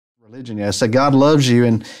religion. Yeah, I said, God loves you,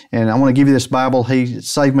 and I want to give you this Bible. He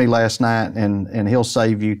saved me last night, and He'll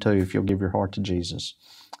save you too if you'll give your heart to Jesus.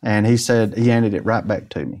 And he said, he handed it right back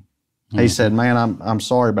to me. He said, man, I'm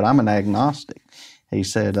sorry, but I'm an agnostic. He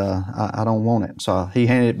said, I don't want it. So he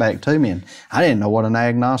handed it back to me, and I didn't know what an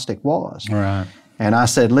agnostic was. Right. And I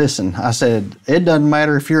said, listen, it doesn't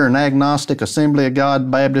matter if you're an agnostic, Assembly of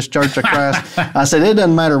God, Baptist Church of Christ. I said, it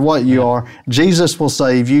doesn't matter what you are. Jesus will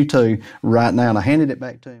save you too right now. And I handed it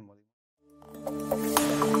back to him.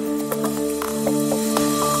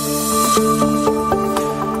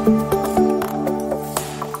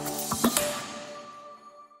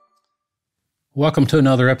 Welcome to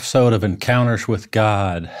another episode of Encounters with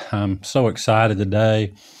God. I'm so excited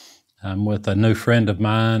today. I'm with a new friend of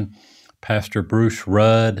mine, Pastor Bruce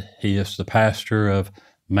Rudd. He is the pastor of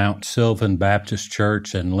Mount Sylvan Baptist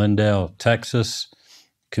Church in Lindale, Texas,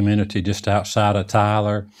 community just outside of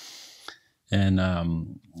Tyler. And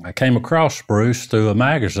I came across Bruce through a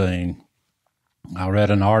magazine. I read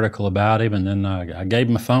an article about him, and then I gave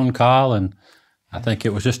him a phone call, and I think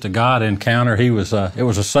it was just a God encounter. It was a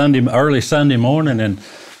early Sunday morning, and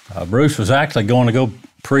Bruce was actually going to go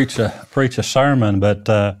preach a sermon,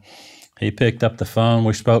 but he picked up the phone.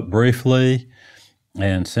 We spoke briefly,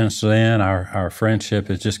 and since then our friendship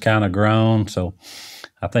has just kind of grown. So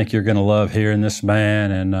I think you're going to love hearing this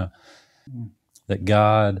man, and that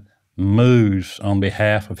God moves on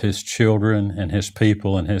behalf of His children and His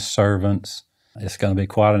people and His servants. It's going to be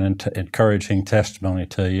quite an encouraging testimony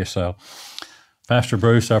to you. So, Pastor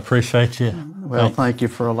Bruce, I appreciate you. Well, thank you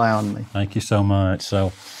for allowing me. Thank you so much.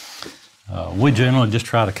 So we generally just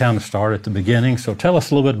try to kind of start at the beginning. So tell us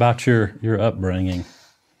a little bit about your upbringing.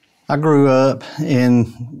 I grew up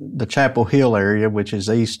in the Chapel Hill area, which is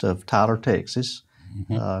east of Tyler, Texas.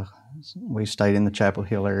 We stayed in the Chapel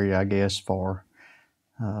Hill area, I guess, for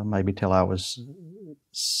maybe till I was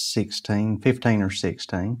 15 or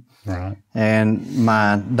 16. Right. And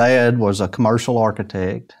my dad was a commercial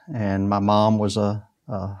architect, and my mom was a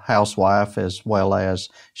housewife, as well as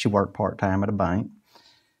she worked part-time at a bank.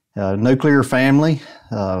 Nuclear family.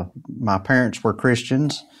 My parents were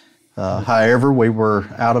Christians. However, we were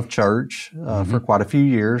out of church for quite a few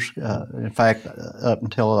years. In fact, up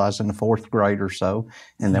until I was in the fourth grade or so,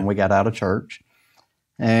 and then we got out of church.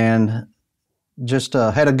 And just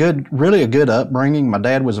had really a good upbringing. My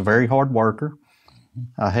dad was a very hard worker.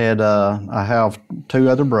 I have two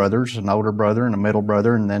other brothers, an older brother and a middle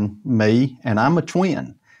brother, and then me, and I'm a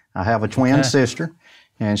twin. I have a twin sister,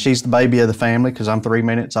 and she's the baby of the family because I'm 3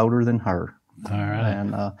 minutes older than her. All right.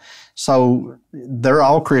 And so they're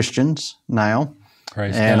all Christians now.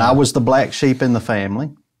 Praise and God. I was the black sheep in the family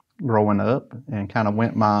growing up and kind of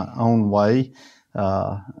went my own way.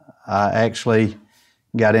 I actually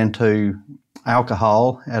got into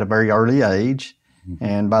alcohol at a very early age,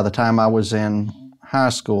 and by the time I was in high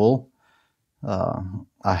school,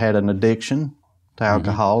 I had an addiction to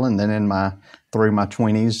alcohol, and then through my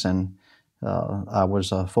 20s, and I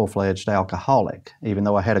was a full-fledged alcoholic. Even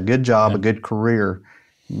though I had a good job, a good career,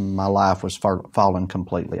 my life was falling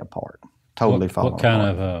completely apart, falling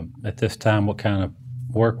apart. At this time, what kind of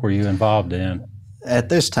work were you involved in? At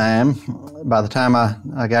this time, by the time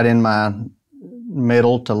I got in my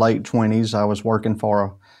middle to late 20s, I was working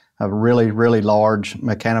for a really, really large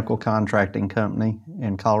mechanical contracting company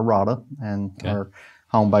in Colorado, and our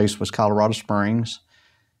home base was Colorado Springs.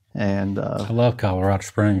 And I love Colorado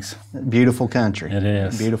Springs. Beautiful country. It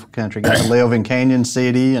is. Beautiful country. Got to live in Canyon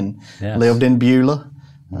City and lived in Beulah.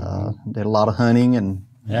 Did a lot of hunting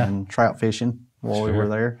and trout fishing while we were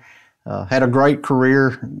there. Had a great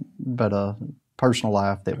career, but a personal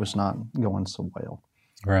life that was not going so well.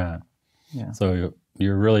 Right. Yeah. So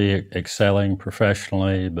you're really excelling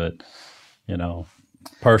professionally, but,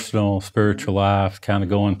 personal, spiritual life kind of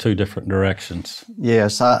going two different directions.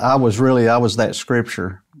 Yes, I was that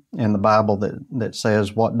scripture in the Bible that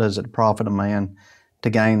says, what does it profit a man to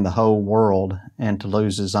gain the whole world and to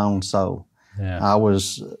lose his own soul? Yeah. I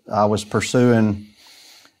was pursuing,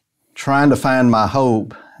 trying to find my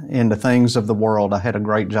hope in the things of the world. I had a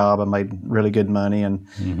great job. I made really good money, and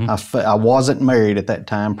I wasn't married at that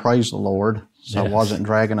time, praise the Lord, so I wasn't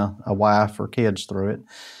dragging a wife or kids through it.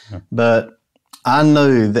 Yeah. But I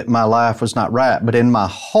knew that my life was not right, but in my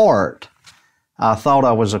heart, I thought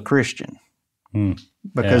I was a Christian.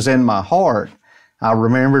 Because in my heart, I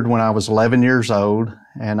remembered when I was 11 years old,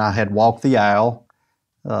 and I had walked the aisle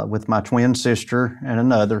with my twin sister and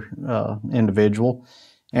another individual.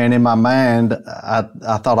 And in my mind, I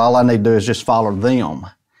thought all I need to do is just follow them.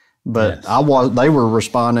 But they were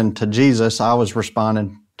responding to Jesus. I was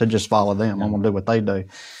responding to just follow them. I'm going to do what they do.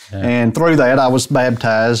 Yeah. And through that, I was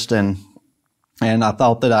baptized, and And I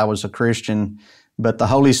thought that I was a Christian, but the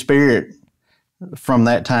Holy Spirit from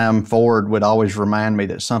that time forward would always remind me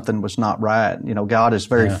that something was not right. You know, God is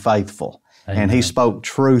very faithful. Amen. And He spoke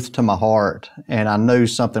truth to my heart, and I knew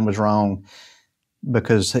something was wrong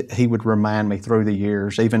because He would remind me through the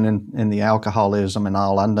years, even in the alcoholism and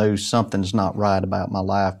all, I knew something's not right about my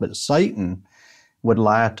life. But Satan would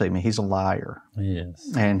lie to me. He's a liar.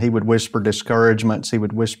 Yes. And he would whisper discouragements. He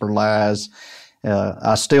would whisper lies.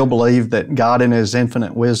 I still believe that God in His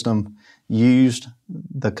infinite wisdom used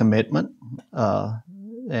the commitment.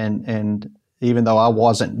 And even though I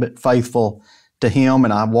wasn't faithful to Him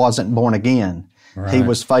and I wasn't born again, right. He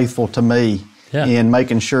was faithful to me in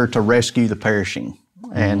making sure to rescue the perishing.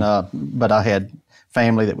 And but I had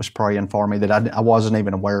family that was praying for me that I wasn't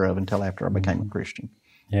even aware of until after I became a Christian.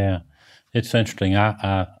 Yeah. It's interesting.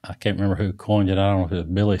 I can't remember who coined it. I don't know if it was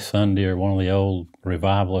Billy Sunday or one of the old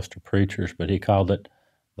revivalists or preachers, but he called it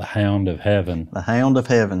the hound of heaven. The hound of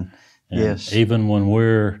heaven, and yes. Even when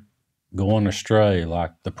we're going astray,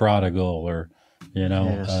 like the prodigal, or,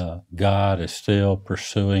 God is still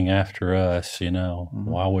pursuing after us,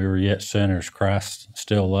 While we were yet sinners, Christ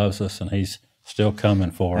still loves us and He's still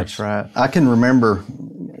coming for us. That's right. I can remember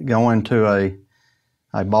going to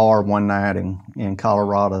a bar one night in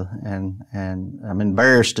Colorado, and I'm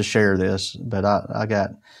embarrassed to share this, but I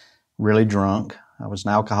got really drunk. I was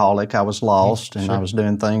an alcoholic. I was lost, and I was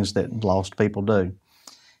doing things that lost people do.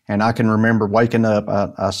 And I can remember waking up.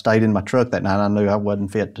 I stayed in my truck that night. I knew I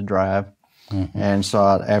wasn't fit to drive. Mm-hmm. And so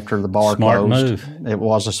after the bar closed, it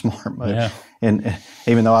was a smart move. Yeah. And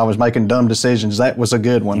even though I was making dumb decisions, that was a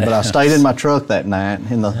good one. But I stayed in my truck that night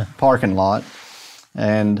in the parking lot,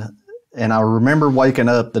 and I remember waking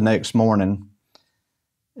up the next morning,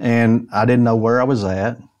 and I didn't know where I was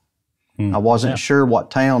at. I wasn't sure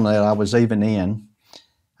what town that I was even in.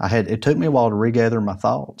 It took me a while to regather my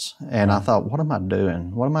thoughts, and I thought, what am I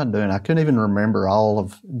doing? What am I doing? I couldn't even remember all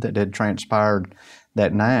of that had transpired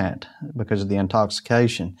that night because of the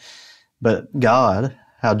intoxication. But God,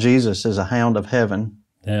 how Jesus is a hound of heaven,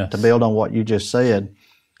 to build on what you just said,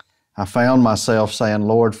 I found myself saying,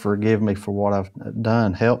 Lord, forgive me for what I've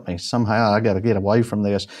done. Help me. Somehow I got to get away from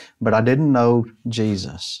this. But I didn't know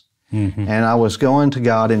Jesus. Mm-hmm. And I was going to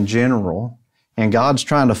God in general, and God's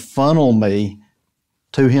trying to funnel me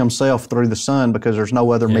to Himself through the Son because there's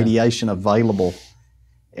no other mediation available.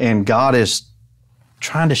 And God is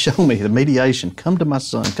trying to show me the mediation. Come to my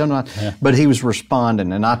Son. Come to my... But He was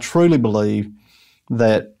responding. And I truly believe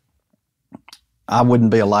that I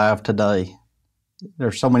wouldn't be alive today.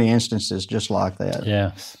 There's so many instances just like that.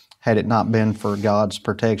 Yes. Had it not been for God's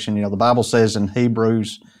protection. The Bible says in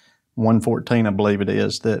Hebrews 1:14, I believe it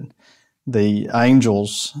is, that the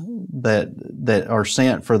angels that are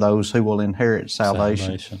sent for those who will inherit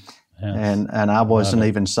salvation. Yes. And I wasn't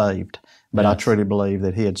even saved. But I truly believe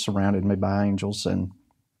that He had surrounded me by angels, and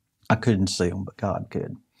I couldn't see them, but God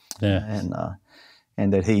could. Yeah.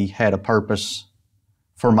 And that He had a purpose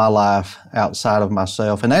for my life outside of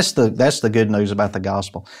myself. And that's the good news about the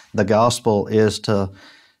gospel. The gospel is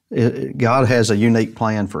God has a unique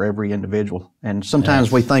plan for every individual. And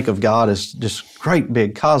sometimes we think of God as just great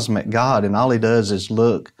big cosmic God, and all He does is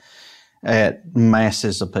look at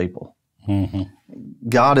masses of people. Mm-hmm.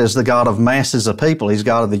 God is the God of masses of people. He's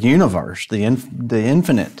God of the universe, the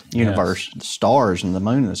infinite universe, the stars and the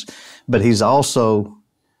moon. But He's also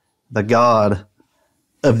the God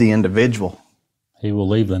of the individual. He will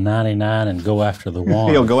leave the 99 and go after the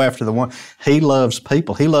one. He'll go after the one. He loves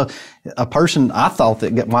people. He loves a person. I thought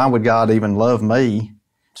that why would God even love me?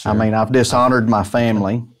 Sure. I mean, I've dishonored my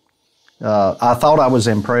family. I thought I was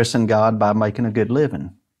impressing God by making a good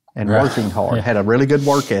living and working hard. Had a really good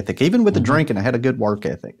work ethic. Even with the drinking, I had a good work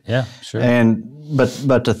ethic. Yeah, sure.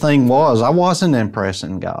 But the thing was, I wasn't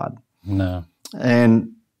impressing God. No.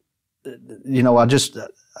 And I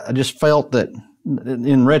just felt that.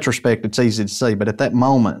 In retrospect, it's easy to say, but at that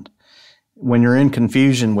moment, when you're in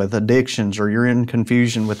confusion with addictions or you're in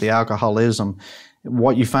confusion with the alcoholism,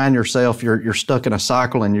 what you find yourself, you're stuck in a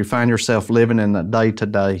cycle, and you find yourself living in the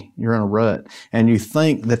day-to-day. You're in a rut, and you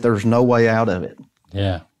think that there's no way out of it.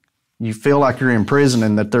 Yeah. You feel like you're in prison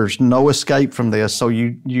and that there's no escape from this, so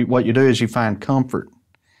what you do is you find comfort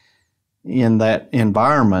in that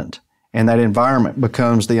environment. And that environment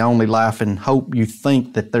becomes the only life and hope you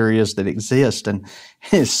think that there is that exists. And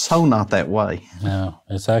it's so not that way. No,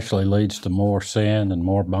 it actually leads to more sin and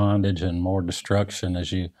more bondage and more destruction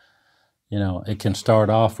as it can start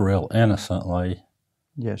off real innocently.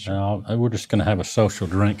 Yes, sir. We're just going to have a social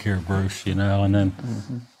drink here, Bruce, and then,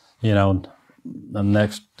 the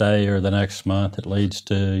next day or the next month it leads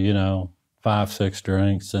to, 5, 6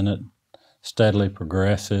 drinks, and it steadily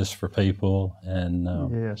progresses for people. And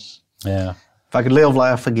yes. Yeah. If I could live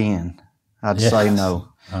life again, I'd say no.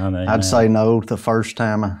 I'd say no the first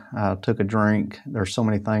time I took a drink. There's so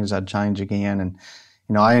many things I'd change again. And,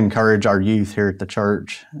 I encourage our youth here at the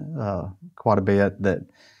church quite a bit that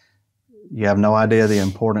you have no idea the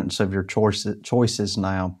importance of your choices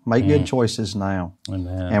now. Make good choices now.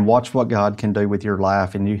 Amen. And watch what God can do with your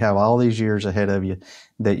life. And you have all these years ahead of you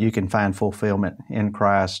that you can find fulfillment in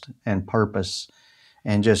Christ and purpose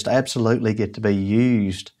and just absolutely get to be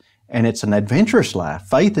used. And it's an adventurous life.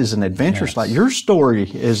 Faith is an adventurous life. Your story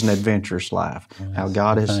is an adventurous life. How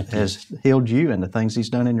God has healed you and the things He's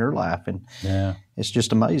done in your life. And it's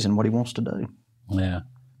just amazing what He wants to do. Yeah.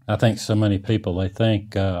 I think so many people, they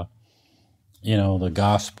think, the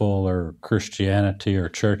gospel or Christianity or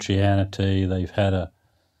churchianity, they've had a,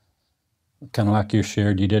 kind of like you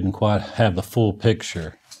shared, you didn't quite have the full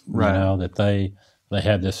picture. Right. That they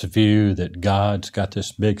have this view that God's got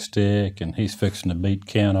this big stick and He's fixing to beat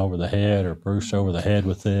Ken over the head or Bruce over the head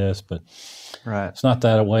with this, but it's not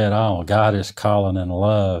that way at all. God is calling in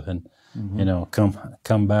love and,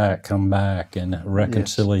 come back, and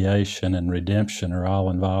reconciliation and redemption are all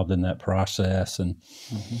involved in that process. And,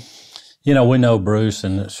 we know Bruce,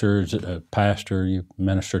 and sure as a pastor, you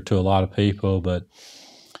minister to a lot of people, but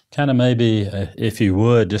kind of maybe if you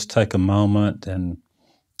would just take a moment and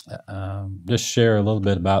just share a little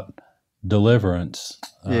bit about deliverance.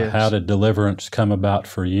 How did deliverance come about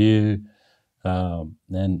for you?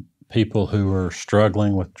 And people who are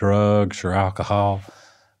struggling with drugs or alcohol,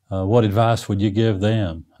 what advice would you give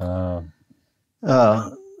them?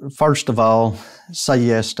 First of all, say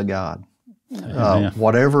yes to God.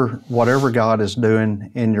 Whatever God is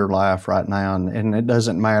doing in your life right now, and it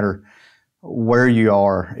doesn't matter where you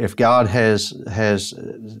are. If God has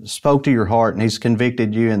spoke to your heart and He's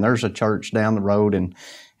convicted you, and there's a church down the road,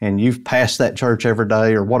 and you've passed that church every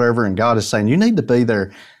day or whatever, and God is saying you need to be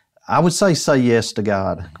there, I would say yes to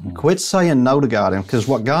God. Quit saying no to God, because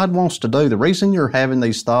what God wants to do, the reason you're having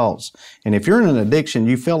these thoughts, and if you're in an addiction,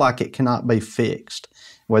 you feel like it cannot be fixed.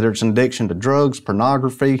 Whether it's an addiction to drugs,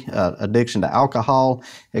 pornography, addiction to alcohol,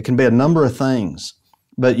 it can be a number of things.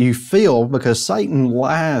 But you feel, because Satan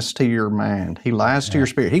lies to your mind. He lies to your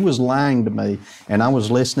spirit. He was lying to me, and I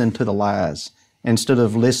was listening to the lies instead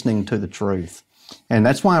of listening to the truth. And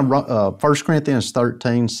that's why 1 Corinthians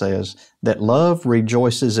 13 says that love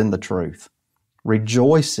rejoices in the truth.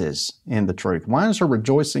 Rejoices in the truth. Why is there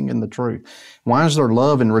rejoicing in the truth? Why is there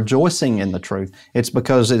love and rejoicing in the truth? It's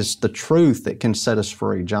because it's the truth that can set us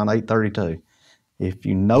free. John 8:32. If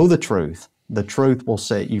you know the truth will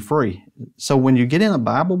set you free. So when you get in a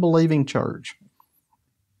Bible-believing church,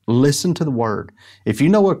 listen to the Word. If you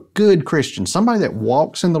know a good Christian, somebody that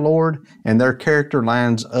walks in the Lord and their character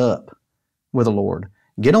lines up with the Lord,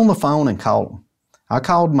 get on the phone and call them. I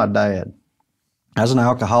called my dad. I was an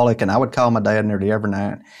alcoholic, and I would call my dad nearly every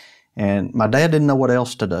night. And my dad didn't know what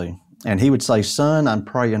else to do. And he would say, "Son, I'm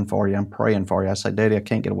praying for you. I'm praying for you." I say, "Daddy, I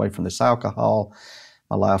can't get away from this alcohol.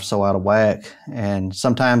 My life's so out of whack." And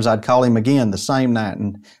sometimes I'd call him again the same night,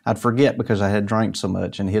 and I'd forget because I had drank so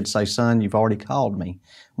much. And he'd say, "Son, you've already called me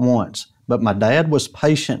once." But my dad was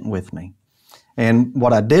patient with me. And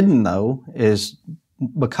what I didn't know is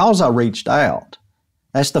because I reached out,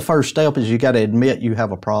 that's the first step, is you got to admit you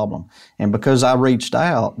have a problem. And because I reached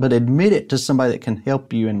out, but admit it to somebody that can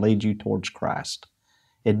help you and lead you towards Christ.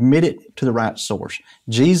 Admit it to the right source.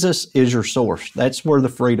 Jesus is your source. That's where the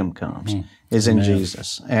freedom comes, is in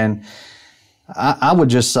Jesus. And I would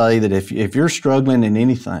just say that if you're struggling in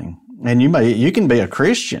anything, and you can be a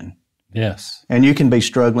Christian, and you can be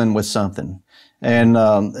struggling with something, and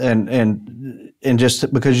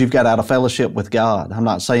just because you've got out of fellowship with God. I'm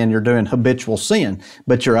not saying you're doing habitual sin,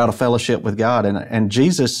 but you're out of fellowship with God, and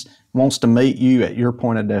Jesus wants to meet you at your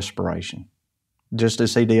point of desperation, just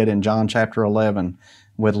as He did in John chapter 11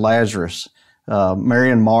 with Lazarus.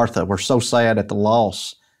 Mary and Martha were so sad at the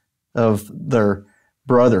loss of their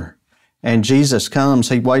brother. And Jesus comes.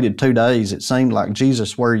 He waited 2 days. It seemed like,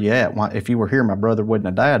 "Jesus, where are you at? Why, if you were here, my brother wouldn't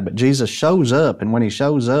have died." But Jesus shows up. And when He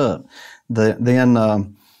shows up,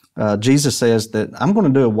 then Jesus says that I'm going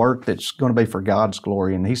to do a work that's going to be for God's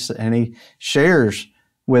glory. And He shares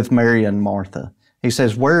with Mary and Martha. He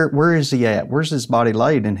says, where is He at? Where's His body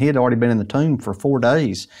laid? And He had already been in the tomb for 4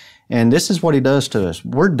 days. And this is what He does to us.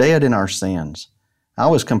 We're dead in our sins. I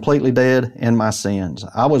was completely dead in my sins.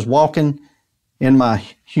 I was walking in my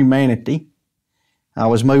humanity. I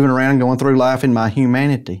was moving around, going through life in my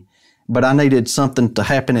humanity. But I needed something to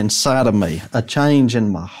happen inside of me, a change in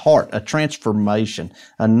my heart, a transformation,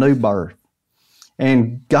 a new birth.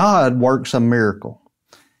 And God works a miracle.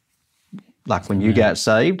 Like when you got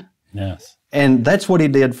saved, Yes. And that's what he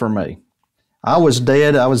did for me. I was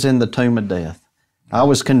dead. I was in the tomb of death. I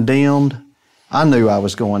was condemned. I knew I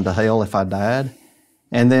was going to hell if I died.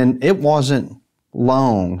 And then it wasn't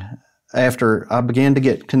long after I began to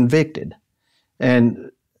get convicted.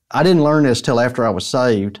 And I didn't learn this till after I was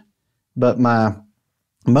saved, but my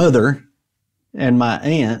mother and my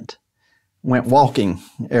aunt went walking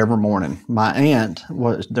every morning. My aunt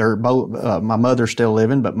they're both, my mother's still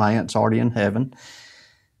living, but my aunt's already in heaven.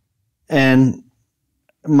 And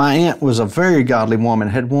my aunt was a very godly woman,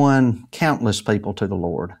 had won countless people to the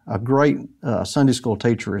Lord, a great Sunday school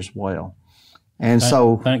teacher as well. And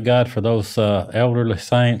thank God for those elderly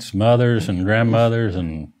saints, mothers and grandmothers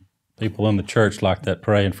and people in the church like that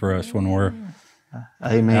praying for us when we're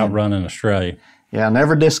Amen. Out running astray. Yeah,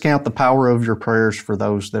 never discount the power of your prayers for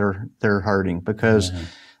those that are hurting, because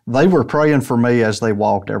they were praying for me as they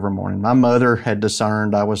walked every morning. My mother had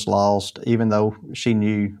discerned I was lost, even though she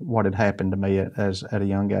knew what had happened to me at a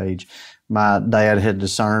young age. My dad had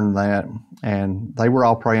discerned that, and they were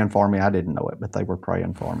all praying for me. I didn't know it, but they were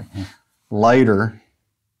praying for me. Later,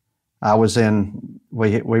 I was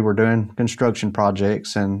we were doing construction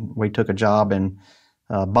projects, and we took a job in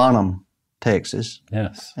Bonham, Texas.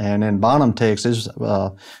 Yes. And in Bonham, Texas,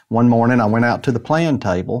 one morning I went out to the plan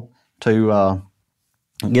table to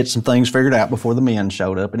get some things figured out before the men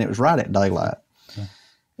showed up, and it was right at daylight. Okay.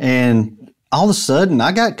 And all of a sudden,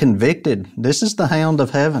 I got convicted. This is the hound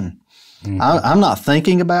of heaven. Mm-hmm. I'm not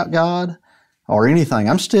thinking about God or anything.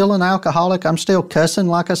 I'm still an alcoholic. I'm still cussing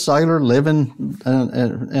like a sailor, living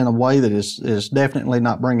in a way that is definitely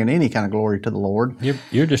not bringing any kind of glory to the Lord.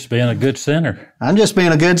 You're just being a good sinner. I'm just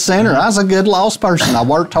being a good sinner. I was a good lost person. I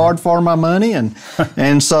worked hard for my money,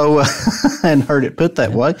 and so and heard it put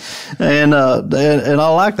that way, and I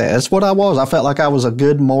like that. That's what I was. I felt like I was a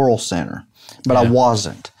good moral sinner, but I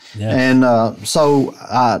wasn't. Yes. And so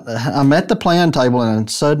I'm at the plan table, and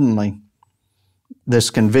suddenly this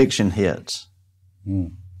conviction hits.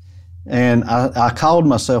 Mm. And I called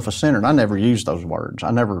myself a sinner, and I never used those words.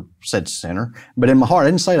 I never said sinner, but in my heart,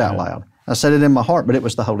 I didn't say it out loud. I said it in my heart, but it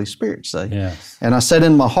was the Holy Spirit, see? Yes. And I said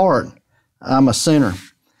in my heart, I'm a sinner.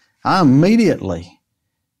 I immediately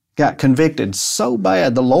got convicted so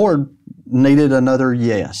bad, the Lord needed another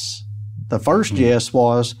yes. The first yes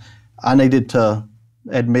was I needed to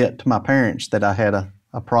admit to my parents that I had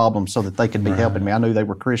a problem so that they could be helping me. I knew they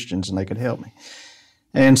were Christians and they could help me.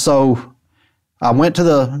 And so I went to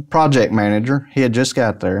the project manager. He had just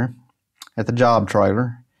got there at the job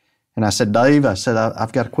trailer. And I said, Dave,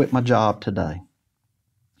 I've got to quit my job today.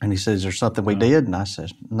 And he said, is there something we did? And I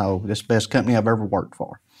said, no, this is the best company I've ever worked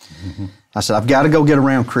for. Mm-hmm. I said, I've got to go get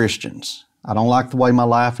around Christians. I don't like the way my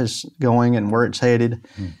life is going and where it's headed.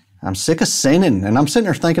 Mm. I'm sick of sinning. And I'm sitting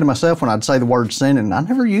there thinking to myself when I'd say the word sinning, I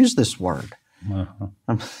never use this word.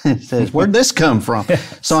 It says, where'd this come from?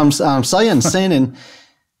 So I'm saying sinning.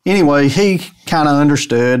 Anyway, he kind of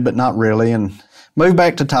understood, but not really, and moved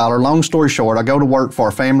back to Tyler. Long story short, I go to work for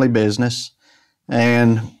a family business,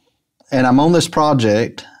 and I'm on this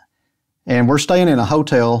project, and we're staying in a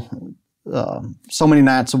hotel so many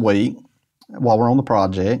nights a week while we're on the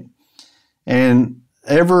project. And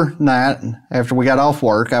every night after we got off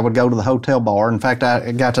work, I would go to the hotel bar. In fact,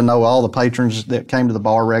 I got to know all the patrons that came to the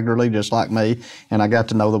bar regularly, just like me, and I got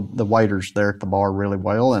to know the waiters there at the bar really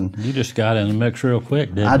well. And you just got in the mix real quick,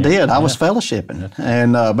 didn't you? I did. I was fellowshipping,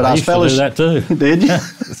 and but I was fellowshipping. Do that too. Did you?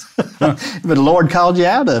 But the Lord called you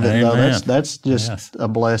out of it. Amen. Though. That's just a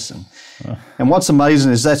blessing. And what's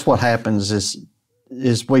amazing is that's what happens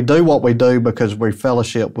is we do what we do because we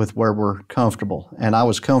fellowship with where we're comfortable. And I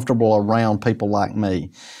was comfortable around people like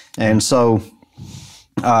me. And so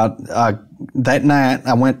that night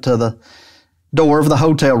I went to the door of the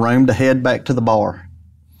hotel room to head back to the bar.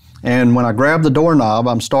 And when I grabbed the doorknob,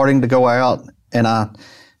 I'm starting to go out, and I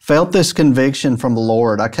felt this conviction from the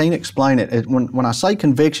Lord. I can't explain it. When I say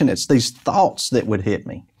conviction, it's these thoughts that would hit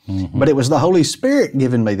me. Mm-hmm. But it was the Holy Spirit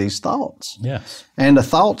giving me these thoughts. Yes. And the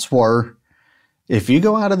thoughts were, if you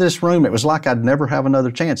go out of this room, it was like I'd never have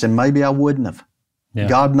another chance, and maybe I wouldn't have. Yeah.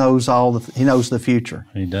 God knows He knows the future.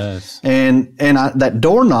 He does. And that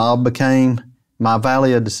doorknob became my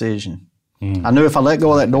valley of decision. Mm. I knew if I let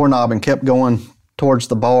go of that doorknob and kept going towards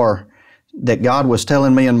the bar, that God was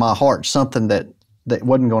telling me in my heart something that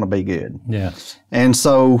wasn't going to be good. Yes. And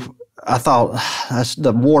so I thought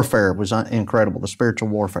the warfare was incredible, the spiritual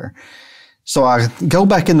warfare. So I go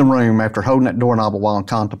back in the room after holding that doorknob a while and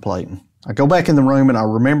contemplating. I go back in the room, and I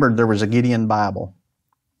remembered there was a Gideon Bible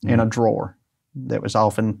in a drawer that was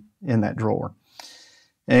often in that drawer.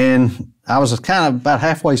 And I was kind of about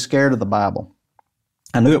halfway scared of the Bible.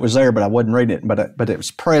 I knew it was there, but I wasn't reading it. But it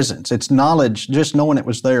was presence. It's knowledge. Just knowing it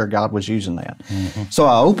was there, God was using that. Mm-hmm. So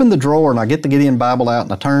I opened the drawer and I get the Gideon Bible out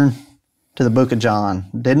and I turn to the book of John.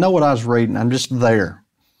 Didn't know what I was reading. I'm just there.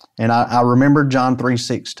 And I remembered John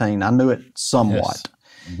 3:16. I knew it somewhat. Yes.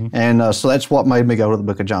 Mm-hmm. And so that's what made me go to the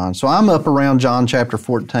book of John. So I'm up around John chapter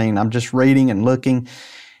 14. I'm just reading and looking.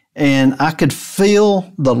 And I could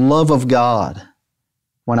feel the love of God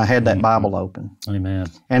when I had that Bible open. Amen.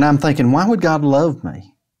 And I'm thinking, why would God love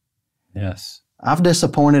me? Yes. I've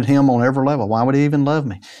disappointed Him on every level. Why would He even love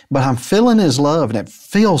me? But I'm feeling His love, and it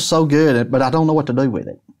feels so good, but I don't know what to do with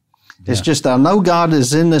it. Yeah. It's just I know God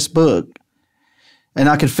is in this book, and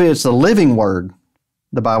I could feel it's the living Word,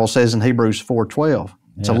 the Bible says in Hebrews 4:12.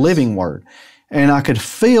 It's a living Word. And I could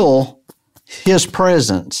feel His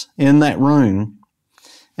presence in that room.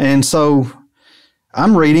 And so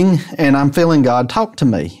I'm reading and I'm feeling God talk to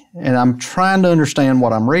me, and I'm trying to understand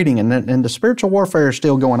what I'm reading, and the spiritual warfare is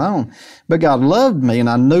still going on. But God loved me, and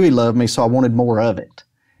I knew He loved me, so I wanted more of it.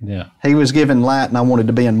 Yeah. He was giving light, and I wanted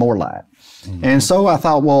to be in more light. Mm-hmm. And so I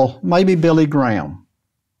thought, well, maybe Billy Graham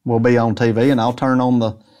will be on TV, and I'll turn on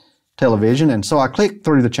the television. And so I clicked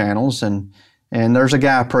through the channels, and there's a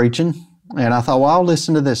guy preaching, and I thought, well, I'll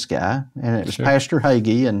listen to this guy. And it was Pastor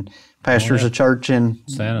Hagee, and pastors a church in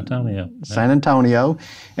San Antonio. San Antonio.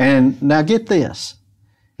 And now get this.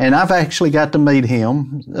 And I've actually got to meet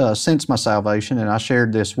him since my salvation, and I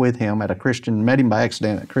shared this with him at met him by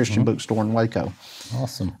accident at a Christian bookstore in Waco.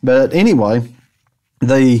 Awesome. But anyway,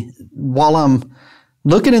 while I'm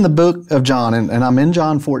looking in the book of John, and I'm in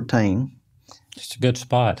John 14. It's a good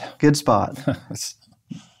spot. Good spot.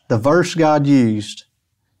 The verse God used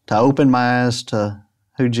to open my eyes to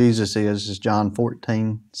who Jesus is John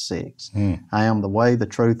 14:6. I am the way, the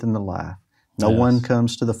truth, and the life. No one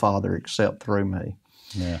comes to the Father except through me.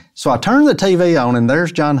 Yeah. So I turn the TV on, and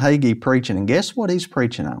there's John Hagee preaching. And guess what he's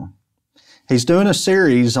preaching on? He's doing a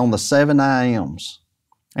series on the 7 I Ams.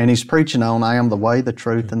 And he's preaching on, I am the way, the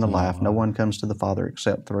truth, and the life. No one comes to the Father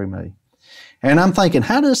except through me. And I'm thinking,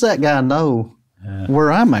 how does that guy know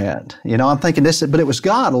where I'm at? You know, I'm thinking this, but it was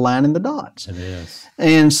God aligning the dots. It is.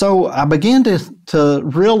 And so I began to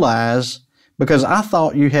realize, because I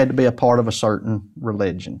thought you had to be a part of a certain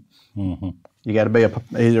religion. Mm-hmm. You got to be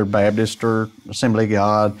either Baptist or Assembly of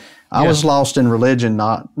God. I was lost in religion,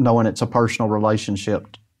 not knowing it's a personal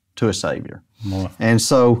relationship to a Savior. More. And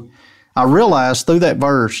so I realized through that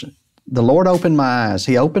verse, the Lord opened my eyes.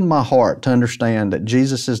 He opened my heart to understand that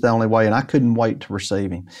Jesus is the only way, and I couldn't wait to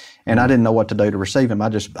receive Him. And I didn't know what to do to receive Him. I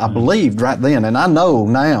believed right then, and I know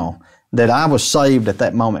now that I was saved at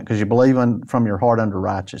that moment, because you believe from your heart unto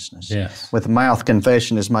righteousness. Yes. With the mouth,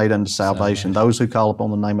 confession is made unto salvation. Those who call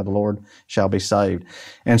upon the name of the Lord shall be saved.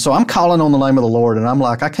 And so I'm calling on the name of the Lord, and I'm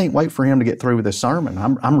like, I can't wait for Him to get through with this sermon.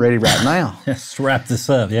 I'm ready right now. Let's wrap this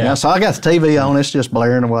up, So I got the TV on. It's just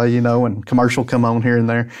blaring away, you know, and commercial come on here and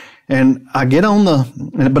there. And I get on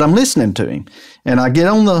but I'm listening to Him. And I get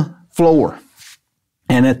on the floor.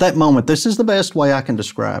 And at that moment, this is the best way I can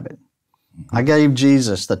describe it. I gave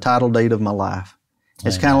Jesus the title deed of my life.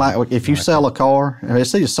 It's kind of like if you sell a car.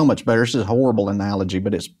 It's so much better. It's just a horrible analogy,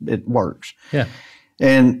 but it works. Yeah.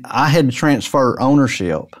 And I had to transfer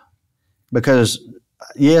ownership because,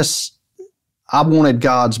 yes, I wanted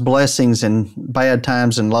God's blessings in bad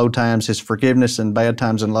times and low times, His forgiveness in bad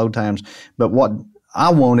times and low times. But what I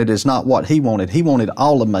wanted is not what He wanted. He wanted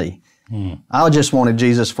all of me. I just wanted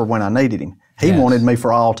Jesus for when I needed Him. He wanted me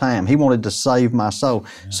for all time. He wanted to save my soul.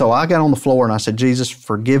 Yeah. So I got on the floor and I said, Jesus,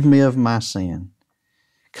 forgive me of my sin.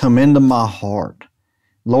 Come into my heart.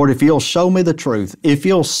 Lord, if You'll show me the truth, if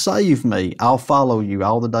You'll save me, I'll follow You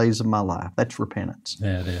all the days of my life. That's repentance.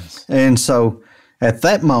 Yeah, it is. And so at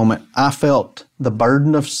that moment, I felt the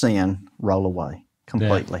burden of sin roll away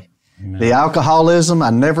completely. Yeah. The alcoholism,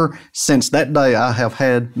 since that day, I have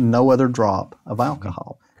had no other drop of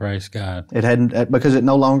alcohol. Praise God. It hadn't, because it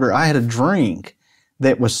no longer, I had a drink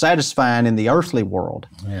that was satisfying in the earthly world.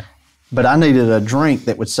 Yeah. But I needed a drink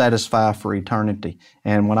that would satisfy for eternity.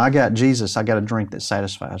 And when I got Jesus, I got a drink that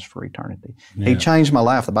satisfies for eternity. Yeah. He changed my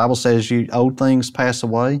life. The Bible says, you old things pass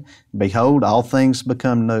away. Behold, all things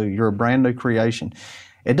become new. You're a brand new creation.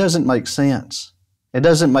 It doesn't make sense. It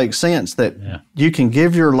doesn't make sense that you can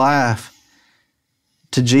give your life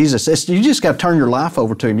to Jesus. You just got to turn your life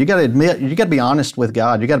over to Him. You got to admit, you got to be honest with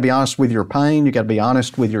God. You got to be honest with your pain. You got to be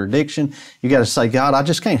honest with your addiction. You got to say, God, I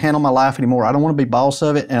just can't handle my life anymore. I don't want to be boss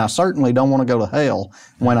of it, and I certainly don't want to go to hell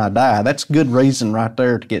when I die. That's good reason right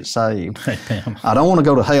there to get saved. Amen. I don't want to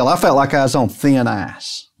go to hell. I felt like I was on thin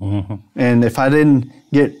ice. Mm-hmm. And if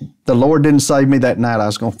the Lord didn't save me that night, I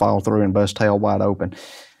was going to fall through and bust hell wide open. It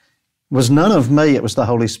was none of me. It was the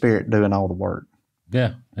Holy Spirit doing all the work.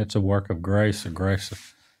 Yeah, it's a work of grace,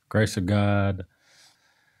 grace of God.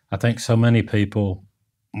 I think so many people,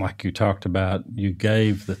 like you talked about, you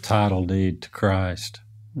gave the title deed to Christ.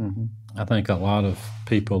 Mm-hmm. I think a lot of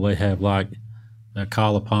people, they have like a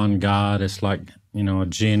call upon God. It's like, a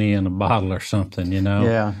genie in a bottle or something,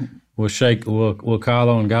 Yeah. We'll call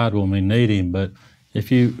on God when we need Him. But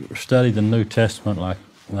if you study the New Testament,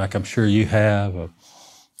 like I'm sure you have,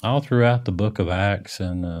 all throughout the book of Acts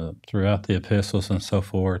and throughout the epistles and so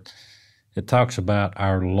forth, it talks about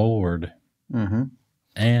our Lord Mm-hmm.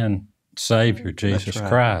 and Savior, Jesus right.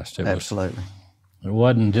 Christ. Absolutely. It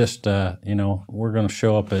wasn't just, we're going to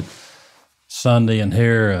show up at Sunday and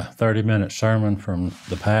hear a 30-minute sermon from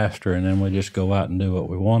the pastor, and then we just go out and do what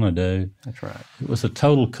we want to do. That's right. It was a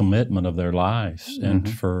total commitment of their lives. Mm-hmm.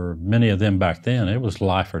 And for many of them back then, it was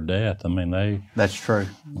life or death. I mean, That's true.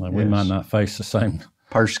 We might not face the same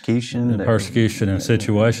persecution and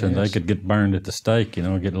situations. Yes. They could get burned at the stake,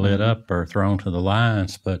 get lit up or thrown to the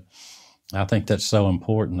lions. But I think that's so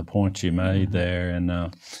important, the point you made there.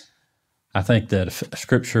 And I think that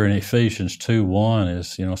Scripture in Ephesians 2:1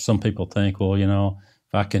 is, some people think, well,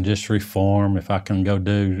 if I can just reform, if I can go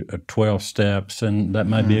do 12 steps, and that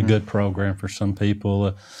may be a good program for some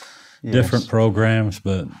people, different programs,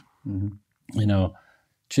 but,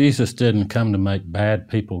 Jesus didn't come to make bad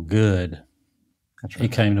people good. That's right. He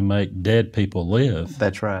came to make dead people live.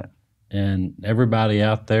 That's right. And everybody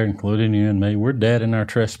out there, including you and me, we're dead in our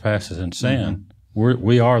trespasses and sin.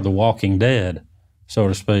 We are the walking dead, so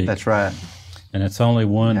to speak. That's right. And it's only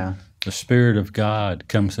when the Spirit of God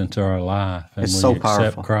comes into our life and it's we so accept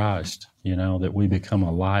powerful. Christ, that we become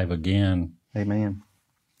alive again. Amen.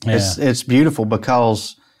 Yeah. It's beautiful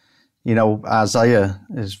because, Isaiah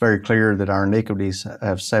is very clear that our iniquities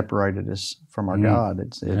have separated us from our God.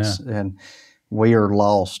 And we are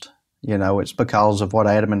lost. It's because of what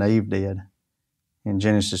Adam and Eve did in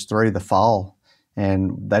Genesis 3, the fall.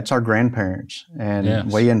 And that's our grandparents.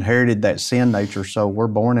 And we inherited that sin nature, so we're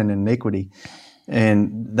born in iniquity.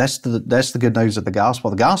 And that's the good news of the gospel.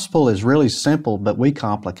 The gospel is really simple, but we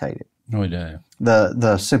complicate it. We do.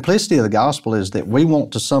 The simplicity of the gospel is that we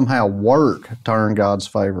want to somehow work to earn God's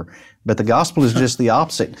favor. But the gospel is just the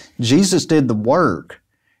opposite. Jesus did the work,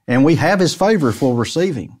 and we have His favor if we'll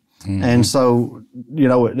receive Him. Mm-hmm. And so,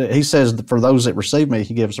 He says that for those that receive me,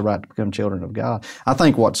 He gives the right to become children of God. I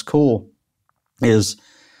think what's cool is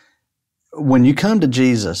when you come to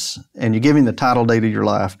Jesus and you give Him the title deed of your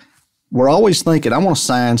life, we're always thinking, I want to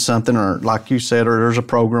sign something, or like you said, or there's a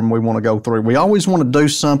program we want to go through. We always want to do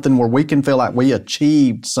something where we can feel like we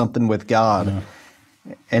achieved something with God,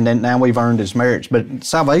 and then now we've earned His merits. But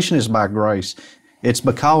salvation is by grace. It's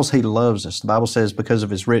because He loves us. The Bible says because of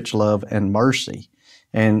His rich love and mercy.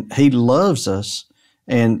 And He loves us,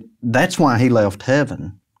 and that's why He left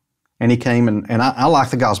heaven. And He came, and I like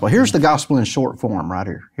the gospel. Here's the gospel in short form right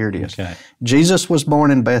here. Here it is. Okay. Jesus was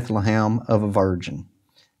born in Bethlehem of a virgin.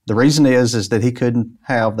 The reason is that He couldn't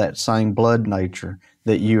have that same blood nature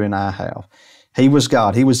that you and I have. He was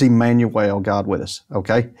God. He was Emmanuel, God with us.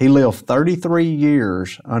 Okay? He lived 33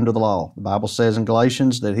 years under the law. The Bible says in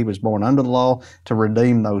Galatians that He was born under the law to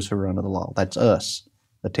redeem those who are under the law. That's us.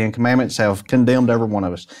 The Ten Commandments have condemned every one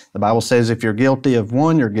of us. The Bible says if you're guilty of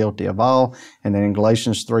one, you're guilty of all. And then in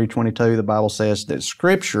Galatians 3:22, the Bible says that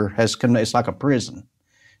Scripture has, it's like a prison.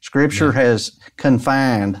 Scripture has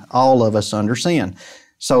confined all of us under sin.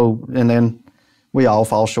 So, and then we all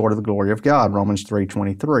fall short of the glory of God, Romans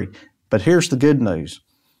 3:23. But here's the good news.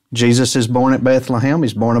 Jesus is born at Bethlehem.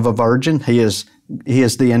 He's born of a virgin. He is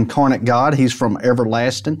the incarnate God. He's from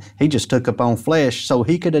everlasting. He just took upon flesh so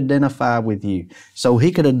He could identify with you, so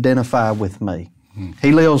He could identify with me.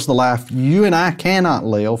 He lives the life you and I cannot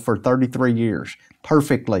live for 33 years,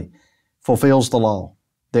 perfectly fulfills the law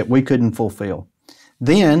that we couldn't fulfill.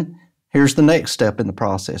 Then, here's the next step in the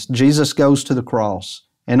process. Jesus goes to the cross,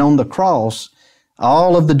 and on the cross,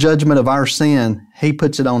 all of the judgment of our sin, He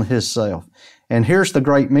puts it on Himself. And here's the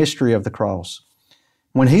great mystery of the cross.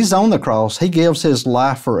 When He's on the cross, He gives His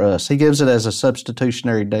life for us. He gives it as a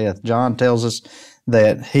substitutionary death. John tells us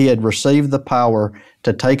that He had received the power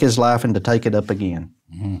to take His life and to take it up again.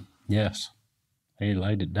 Mm-hmm. Yes. He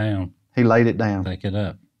laid it down. He laid it down. Take it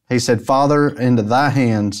up. He said, Father, into Thy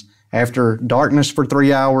hands, after darkness for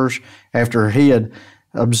 3 hours, after He had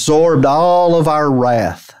absorbed all of our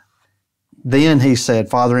wrath, then He said,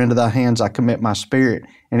 Father, into Thy hands I commit my spirit.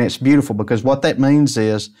 And it's beautiful because what that means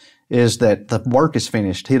is that the work is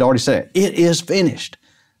finished. He had already said, it is finished.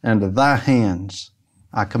 Into Thy hands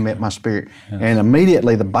I commit my spirit. Yes. And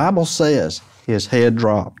immediately the Bible says His head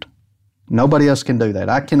dropped. Nobody else can do that.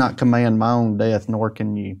 I cannot command my own death, nor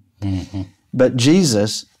can you. Mm-hmm. But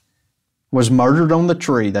Jesus was murdered on the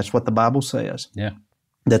tree. That's what the Bible says. Yeah.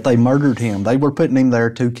 That they murdered him. They were putting him there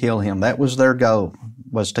to kill him. That was their goal,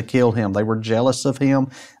 was to kill him. They were jealous of him.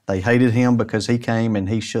 They hated him because he came and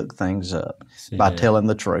he shook things up by telling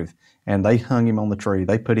the truth. And they hung him on the tree.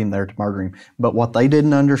 They put him there to murder him. But what they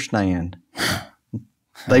didn't understand,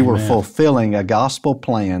 they were fulfilling a gospel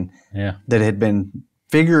plan that had been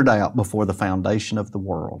figured out before the foundation of the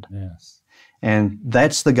world. Yes. And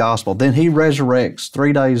that's the gospel. Then he resurrects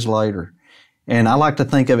 3 days later. And I like to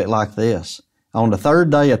think of it like this. On the third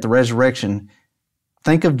day at the resurrection,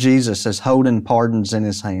 think of Jesus as holding pardons in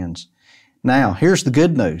his hands. Now, here's the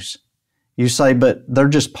good news. You say, but they're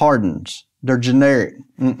just pardons. They're generic.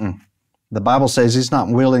 The Bible says he's not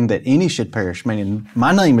willing that any should perish, meaning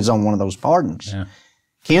my name is on one of those pardons. Yeah.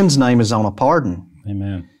 Ken's name is on a pardon.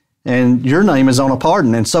 Amen. And your name is on a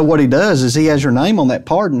pardon. And so what he does is he has your name on that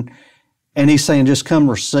pardon, and he's saying, just come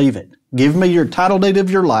receive it. Give me your title deed of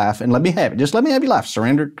your life and let me have it. Just let me have your life.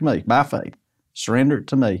 Surrender it to me by faith. Surrender it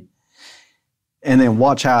to me. And then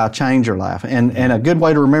watch how I change your life. And a good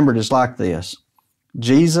way to remember it is like this.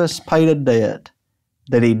 Jesus paid a debt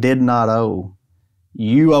that he did not owe.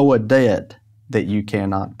 You owe a debt that you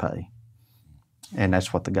cannot pay. And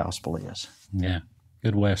that's what the gospel is. Yeah,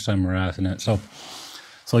 good way of summarizing it.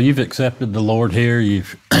 So you've accepted the Lord here.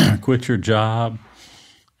 You've quit your job.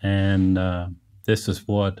 And this is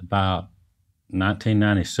what, about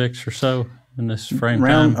 1996 or so in this frame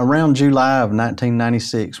time? Around July of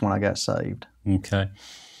 1996 when I got saved. Okay.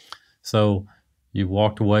 So you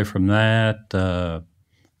walked away from that.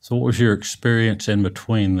 So what was your experience in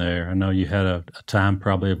between there? I know you had a time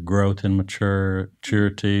probably of growth and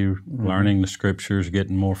maturity, learning the scriptures,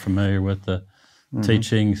 getting more familiar with the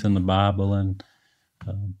teachings in the Bible and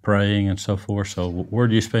praying and so forth. So where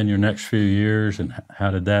do you spend your next few years, and how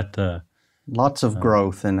did that... Lots of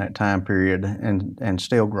growth in that time period, and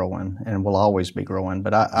still growing, and will always be growing.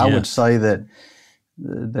 But I would say that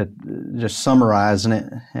just summarizing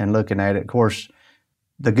it and looking at it, of course,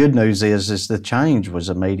 the good news is the change was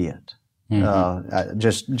immediate.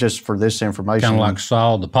 Just for this information. Kind of like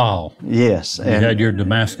Saul to Paul. Yes. You had your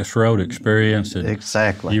Damascus Road experience. And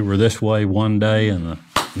exactly. You were this way one day, and the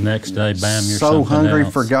next day, bam, you're so hungry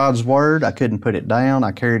else. For God's Word, I couldn't put it down.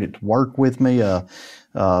 I carried it to work with me.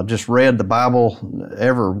 Just read the Bible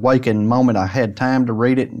every waking moment I had time to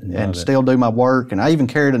read it and still do my work. And I even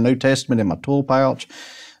carried a New Testament in my tool pouch.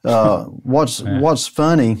 What's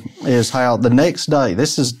funny is how the next day,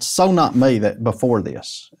 this is so not me that before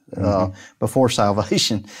this, before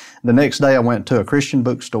salvation, the next day I went to a Christian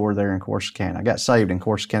bookstore there in Corsicana. I got saved in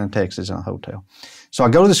Corsicana, Texas in a hotel. So I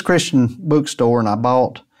go to this Christian bookstore and I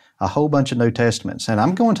bought a whole bunch of New Testaments. And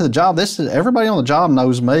I'm going to the job. Everybody on the job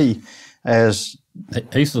knows me as...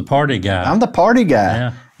 He's the party guy. I'm the party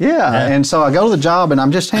guy. Yeah. And so I go to the job and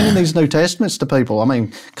I'm just handing these New Testaments to people. I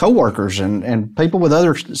mean, coworkers and people with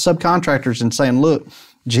other subcontractors, and saying, look,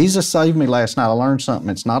 Jesus saved me last night. I learned something.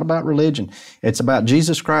 It's not about religion. It's about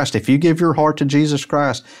Jesus Christ. If you give your heart to Jesus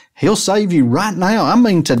Christ, He'll save you right now. I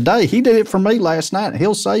mean, today. He did it for me last night.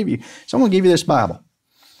 He'll save you. So I'm going to give you this Bible.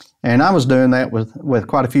 And I was doing that with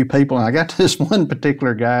quite a few people, and I got to this one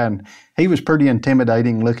particular guy, and he was pretty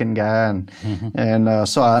intimidating looking guy, and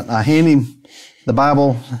so I hand him the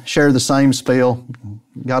Bible, share the same spiel.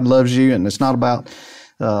 God loves you, and it's not about.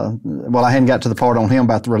 I hadn't got to the part on him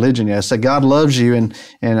about the religion yet. I said, God loves you, and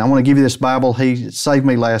I want to give you this Bible. He saved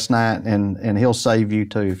me last night, and He'll save you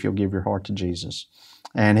too if you'll give your heart to Jesus.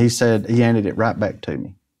 And he said, he handed it right back to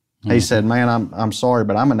me. He said, man, I'm sorry,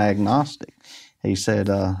 but I'm an agnostic. He said,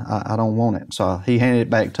 I don't want it. So he handed it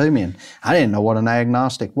back to me, and I didn't know what an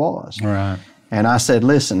agnostic was. Right. And I said,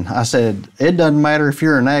 listen, it doesn't matter if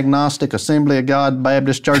you're an agnostic, Assembly of God,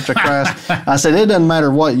 Baptist Church of Christ. I said, it doesn't matter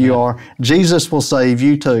what you are. Jesus will save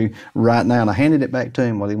you too right now. And I handed it back to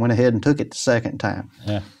him. Well, he went ahead and took it the second time.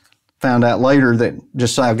 Yeah. Found out later that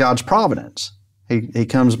just God's providence. He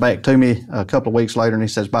comes back to me a couple of weeks later, and he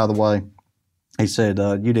says, by the way, he said,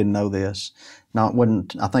 you didn't know this. I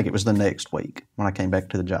think it was the next week when I came back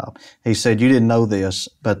to the job. He said, you didn't know this,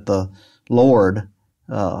 but the Lord,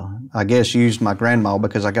 I guess, used my grandma,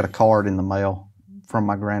 because I got a card in the mail from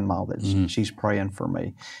my grandma that she's praying for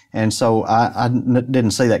me. And so I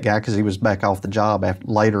didn't see that guy because he was back off the job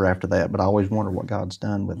later after that, but I always wonder what God's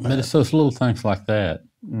done with that. But it's those little things like that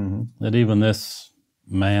that even this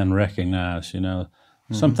man recognized,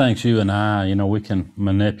 Some things you and I, we can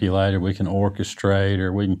manipulate, or we can orchestrate,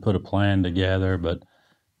 or we can put a plan together, but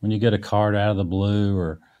when you get a card out of the blue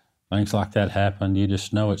or things like that happen, you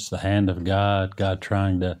just know it's the hand of God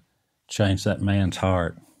trying to change that man's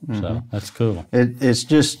heart. So that's cool. It's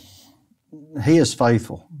just, He is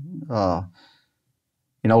faithful.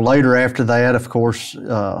 later after that, of course, in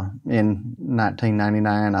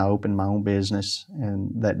 1999, I opened my own business,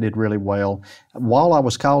 and that did really well. While I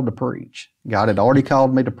was called to preach, God had already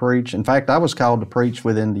called me to preach. In fact, I was called to preach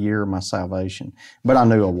within the year of my salvation, but I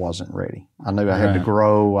knew I wasn't ready. I knew I had to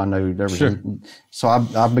grow. I knew there was, so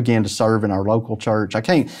I began to serve in our local church. I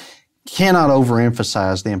cannot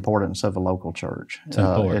overemphasize the importance of a local church. It's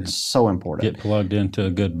important. It's so important. Get plugged into a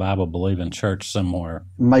good Bible-believing church somewhere.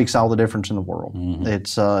 Makes all the difference in the world. Mm-hmm.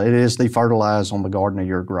 It is the fertilizer on the garden of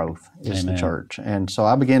your growth, is the church. And so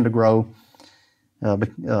I began to grow,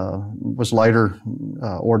 was later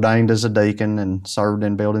ordained as a deacon and served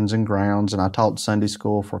in buildings and grounds, and I taught Sunday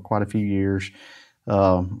school for quite a few years.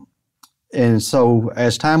 And so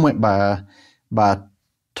as time went by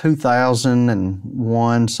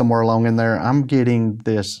 2001, somewhere along in there, I'm getting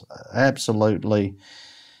this absolutely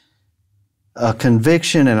a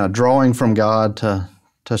conviction and a drawing from God to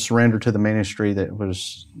surrender to the ministry that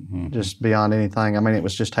was just beyond anything. I mean, it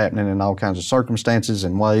was just happening in all kinds of circumstances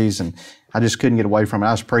and ways, and I just couldn't get away from it.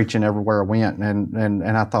 I was preaching everywhere I went,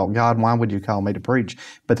 and I thought, God, why would you call me to preach?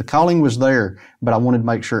 But the calling was there, but I wanted to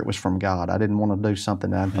make sure it was from God. I didn't want to do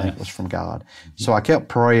something that I didn't think was from God. So I kept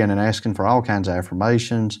praying and asking for all kinds of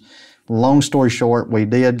affirmations. Long story short, we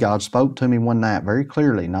did. God spoke to me one night very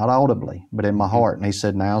clearly, not audibly, but in my heart, and He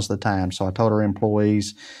said, now's the time. So I told our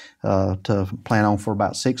employees to plan on for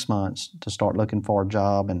about 6 months to start looking for a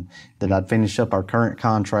job, and that I'd finish up our current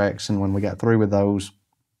contracts, and when we got through with those,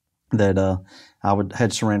 that I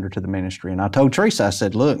had surrendered to the ministry. And I told Teresa, I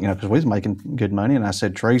said, look, because we was making good money, and I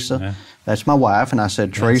said, Teresa, that's my wife, and I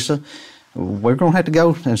said, Teresa, we're going to have to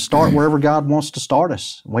go and start wherever God wants to start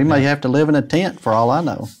us. We may have to live in a tent for all I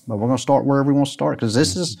know, but we're going to start wherever He wants to start, because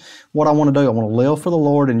this is what I want to do. I want to live for the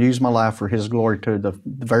Lord and use my life for His glory to the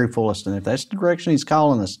very fullest. And if that's the direction He's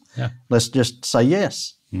calling us, let's just say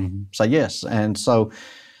yes. Say yes. And so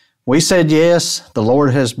we said yes. The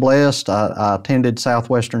Lord has blessed. I attended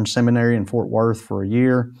Southwestern Seminary in Fort Worth for a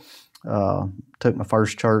year, took my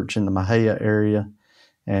first church in the Mahia area,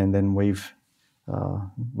 and then we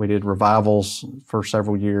did revivals for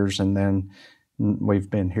several years, and then we've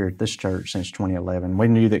been here at this church since 2011. We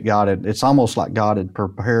knew that it's almost like God had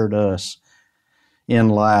prepared us in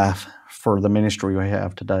life for the ministry we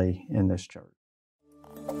have today in this church.